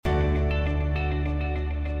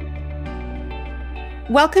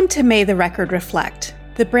Welcome to May the Record Reflect,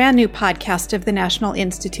 the brand new podcast of the National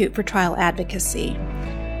Institute for Trial Advocacy.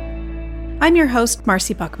 I'm your host,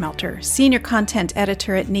 Marcy Buckmelter, Senior Content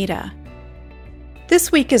Editor at NITA.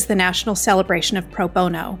 This week is the National Celebration of Pro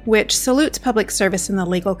Bono, which salutes public service in the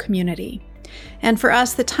legal community. And for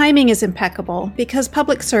us, the timing is impeccable because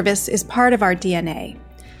public service is part of our DNA.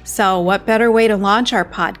 So what better way to launch our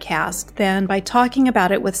podcast than by talking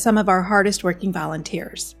about it with some of our hardest working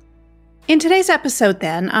volunteers? In today's episode,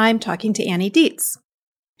 then, I'm talking to Annie Dietz.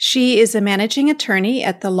 She is a managing attorney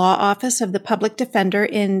at the Law Office of the Public Defender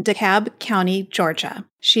in DeKalb County, Georgia.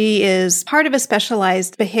 She is part of a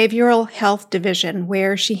specialized behavioral health division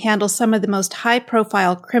where she handles some of the most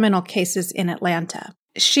high-profile criminal cases in Atlanta.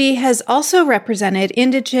 She has also represented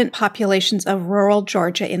indigent populations of rural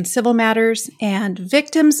Georgia in civil matters and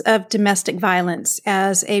victims of domestic violence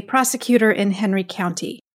as a prosecutor in Henry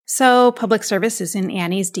County. So public service is in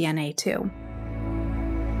Annie's DNA too.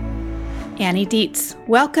 Annie Dietz,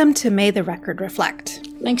 welcome to May the Record Reflect.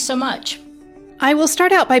 Thanks so much. I will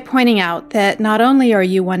start out by pointing out that not only are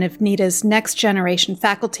you one of NITA's next generation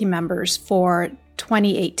faculty members for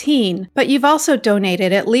 2018, but you've also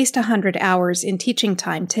donated at least 100 hours in teaching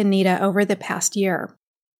time to NITA over the past year.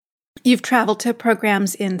 You've traveled to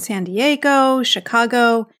programs in San Diego,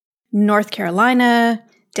 Chicago, North Carolina,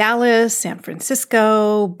 Dallas, San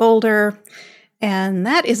Francisco, Boulder, and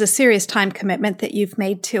that is a serious time commitment that you've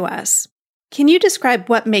made to us. Can you describe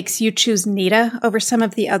what makes you choose NITA over some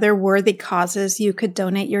of the other worthy causes you could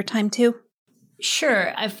donate your time to?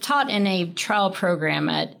 Sure. I've taught in a trial program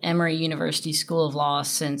at Emory University School of Law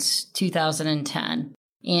since 2010,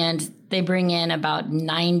 and they bring in about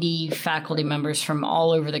 90 faculty members from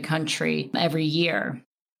all over the country every year.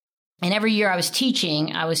 And every year I was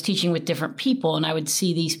teaching with different people, and I would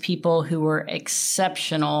see these people who were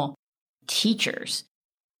exceptional teachers.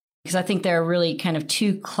 Because I think there are really kind of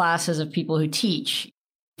two classes of people who teach.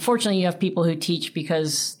 Fortunately, you have people who teach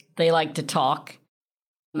because they like to talk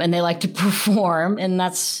and they like to perform, and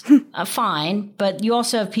that's fine. But you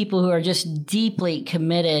also have people who are just deeply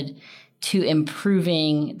committed to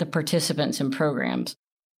improving the participants in programs.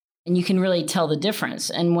 And you can really tell the difference.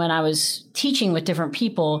 And when I was teaching with different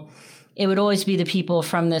people, it would always be the people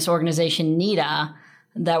from this organization, NITA,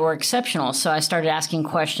 that were exceptional. So I started asking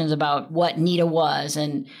questions about what NITA was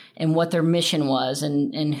and what their mission was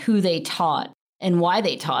and who they taught and why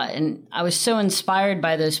they taught. And I was so inspired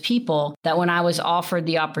by those people that when I was offered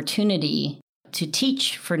the opportunity to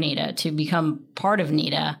teach for NITA, to become part of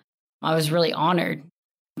NITA, I was really honored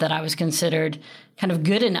that I was considered kind of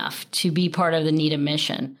good enough to be part of the NITA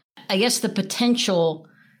mission. I guess the potential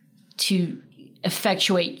to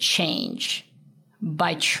effectuate change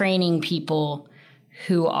by training people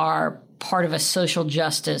who are part of a social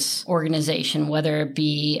justice organization, whether it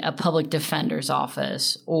be a public defender's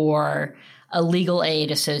office or a legal aid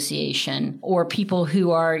association, or people who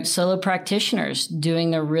are solo practitioners doing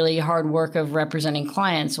the really hard work of representing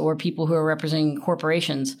clients, or people who are representing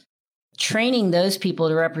corporations. Training those people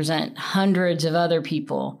to represent hundreds of other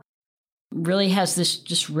people really has this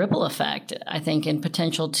just ripple effect, I think, and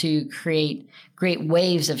potential to create great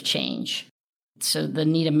waves of change. So the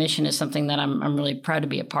NITA mission is something that I'm really proud to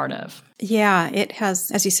be a part of. Yeah, it has,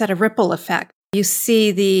 as you said, a ripple effect. You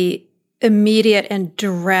see the immediate and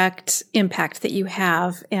direct impact that you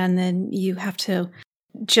have, and then you have to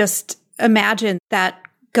just imagine that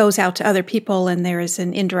goes out to other people and there is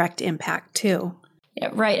an indirect impact too. Yeah,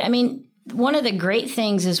 right. I mean, one of the great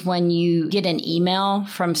things is when you get an email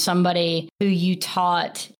from somebody who you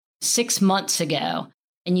taught 6 months ago,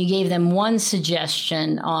 and you gave them one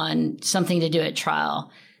suggestion on something to do at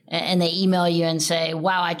trial, and they email you and say,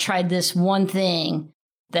 wow, I tried this one thing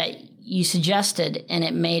that you suggested, and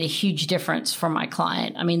it made a huge difference for my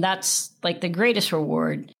client. I mean, that's like the greatest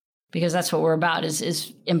reward, because that's what we're about,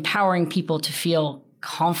 is empowering people to feel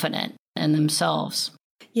confident in themselves.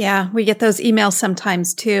 Yeah, we get those emails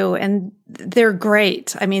sometimes too, and they're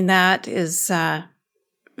great. I mean, that is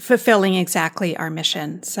fulfilling exactly our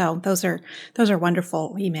mission. So those are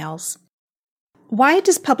wonderful emails. Why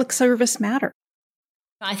does public service matter?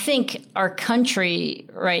 I think our country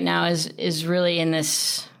right now is really in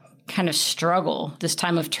this kind of struggle, this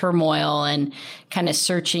time of turmoil, and kind of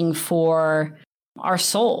searching for our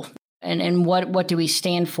soul and what do we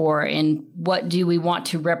stand for and what do we want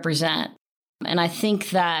to represent. And I think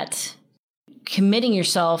that committing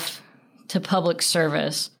yourself to public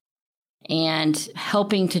service and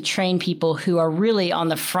helping to train people who are really on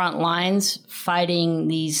the front lines fighting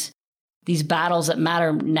these battles that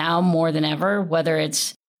matter now more than ever, whether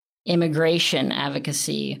it's immigration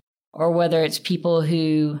advocacy or whether it's people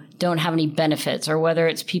who don't have any benefits, or whether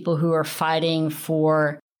it's people who are fighting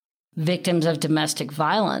for victims of domestic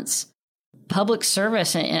violence. Public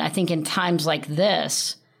service, and I think in times like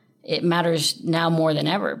this, it matters now more than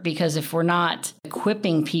ever, because if we're not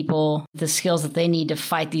equipping people the skills that they need to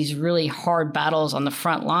fight these really hard battles on the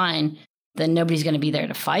front line, then nobody's going to be there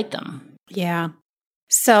to fight them. Yeah.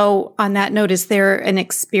 So on that note, is there an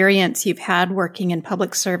experience you've had working in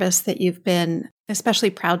public service that you've been especially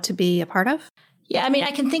proud to be a part of? Yeah, I mean,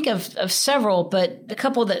 I can think of several, but a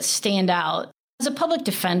couple that stand out. As a public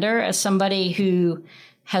defender, as somebody who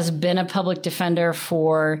has been a public defender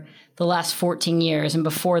for the last 14 years, and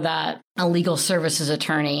before that, a legal services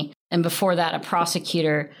attorney, and before that, a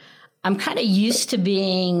prosecutor, I'm kind of used to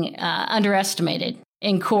being underestimated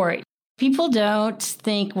in court. People don't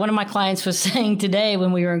think, one of my clients was saying today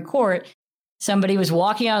when we were in court, somebody was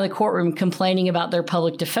walking out of the courtroom complaining about their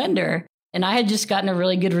public defender, and I had just gotten a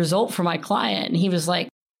really good result for my client. And he was like,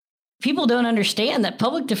 people don't understand that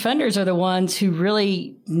public defenders are the ones who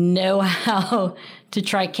really know how to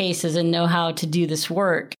try cases and know how to do this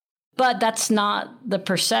work. But that's not the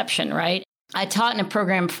perception, right? I taught in a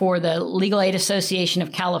program for the Legal Aid Association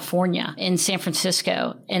of California in San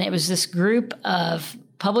Francisco, and it was this group of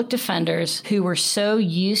public defenders who were so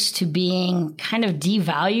used to being kind of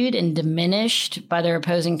devalued and diminished by their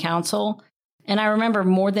opposing counsel. And I remember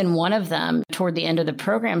more than one of them toward the end of the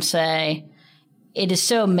program say, it is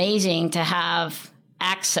so amazing to have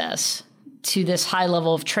access to this high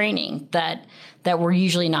level of training that we're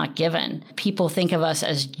usually not given. People think of us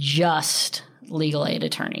as just legal aid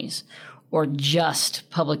attorneys or just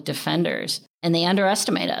public defenders, and they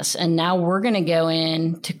underestimate us. And now we're going to go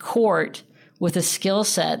into court with a skill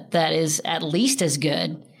set that is at least as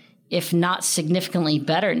good, if not significantly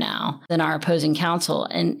better now than our opposing counsel.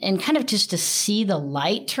 And kind of just to see the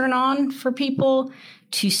light turn on for people,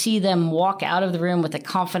 to see them walk out of the room with the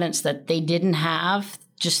confidence that they didn't have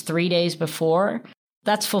just 3 days before,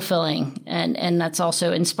 that's fulfilling. And that's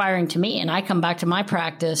also inspiring to me. And I come back to my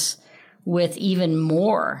practice with even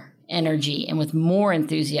more energy and with more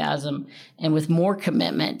enthusiasm and with more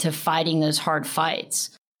commitment to fighting those hard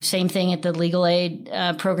fights. Same thing at the legal aid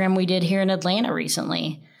program we did here in Atlanta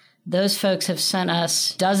recently. Those folks have sent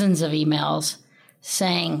us dozens of emails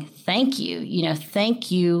saying, thank you, thank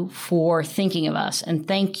you for thinking of us, and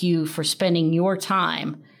thank you for spending your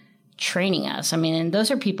time training us. I mean, and those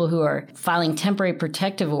are people who are filing temporary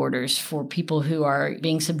protective orders for people who are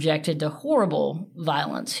being subjected to horrible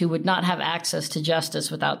violence, who would not have access to justice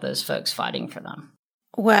without those folks fighting for them.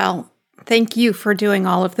 Well, thank you for doing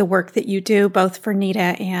all of the work that you do, both for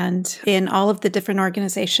NEDA and in all of the different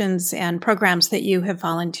organizations and programs that you have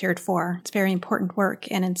volunteered for. It's very important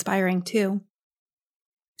work and inspiring too.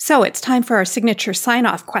 So it's time for our signature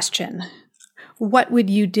sign-off question. What would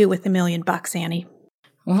you do with $1 million, Annie?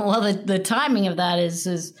 Well, the timing of that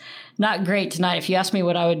is not great tonight. If you ask me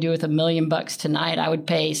what I would do with $1 million tonight, I would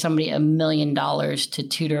pay somebody $1 million to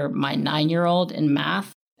tutor my 9-year-old in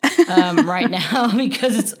math right now,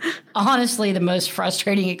 because it's honestly the most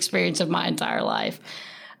frustrating experience of my entire life.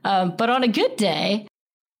 But on a good day,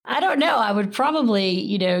 I don't know. I would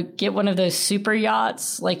probably, get one of those super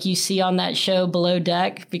yachts like you see on that show Below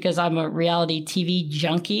Deck, because I'm a reality TV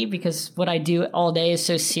junkie, because what I do all day is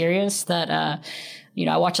so serious that,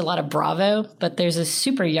 I watch a lot of Bravo, but there's a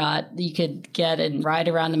super yacht that you could get and ride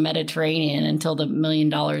around the Mediterranean until the $1 million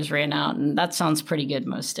ran out. And that sounds pretty good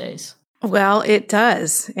most days. Well, it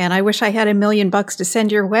does. And I wish I had $1 million to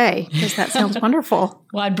send your way, because that sounds wonderful.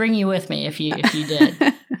 Well, I'd bring you with me if you did.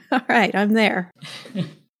 All right, I'm there.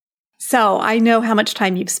 So I know how much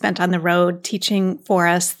time you've spent on the road teaching for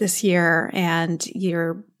us this year, and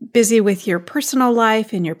you're busy with your personal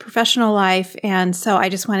life and your professional life. And so I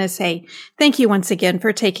just want to say thank you once again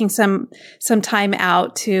for taking some time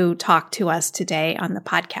out to talk to us today on the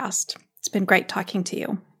podcast. It's been great talking to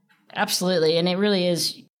you. Absolutely. And it really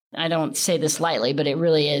is, I don't say this lightly, but it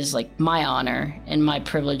really is like my honor and my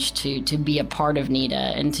privilege to be a part of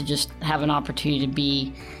NEDA and to just have an opportunity to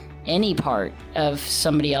be any part of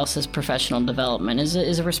somebody else's professional development is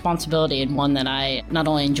a responsibility, and one that I not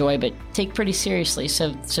only enjoy but take pretty seriously.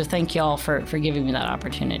 So thank you all for giving me that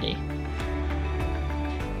opportunity.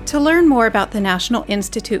 To learn more about the National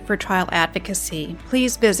Institute for Trial Advocacy,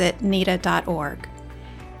 please visit neda.org.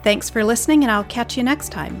 Thanks for listening, and I'll catch you next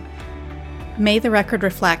time. May the Record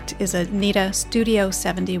Reflect is a NEDA Studio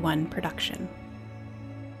 71 production.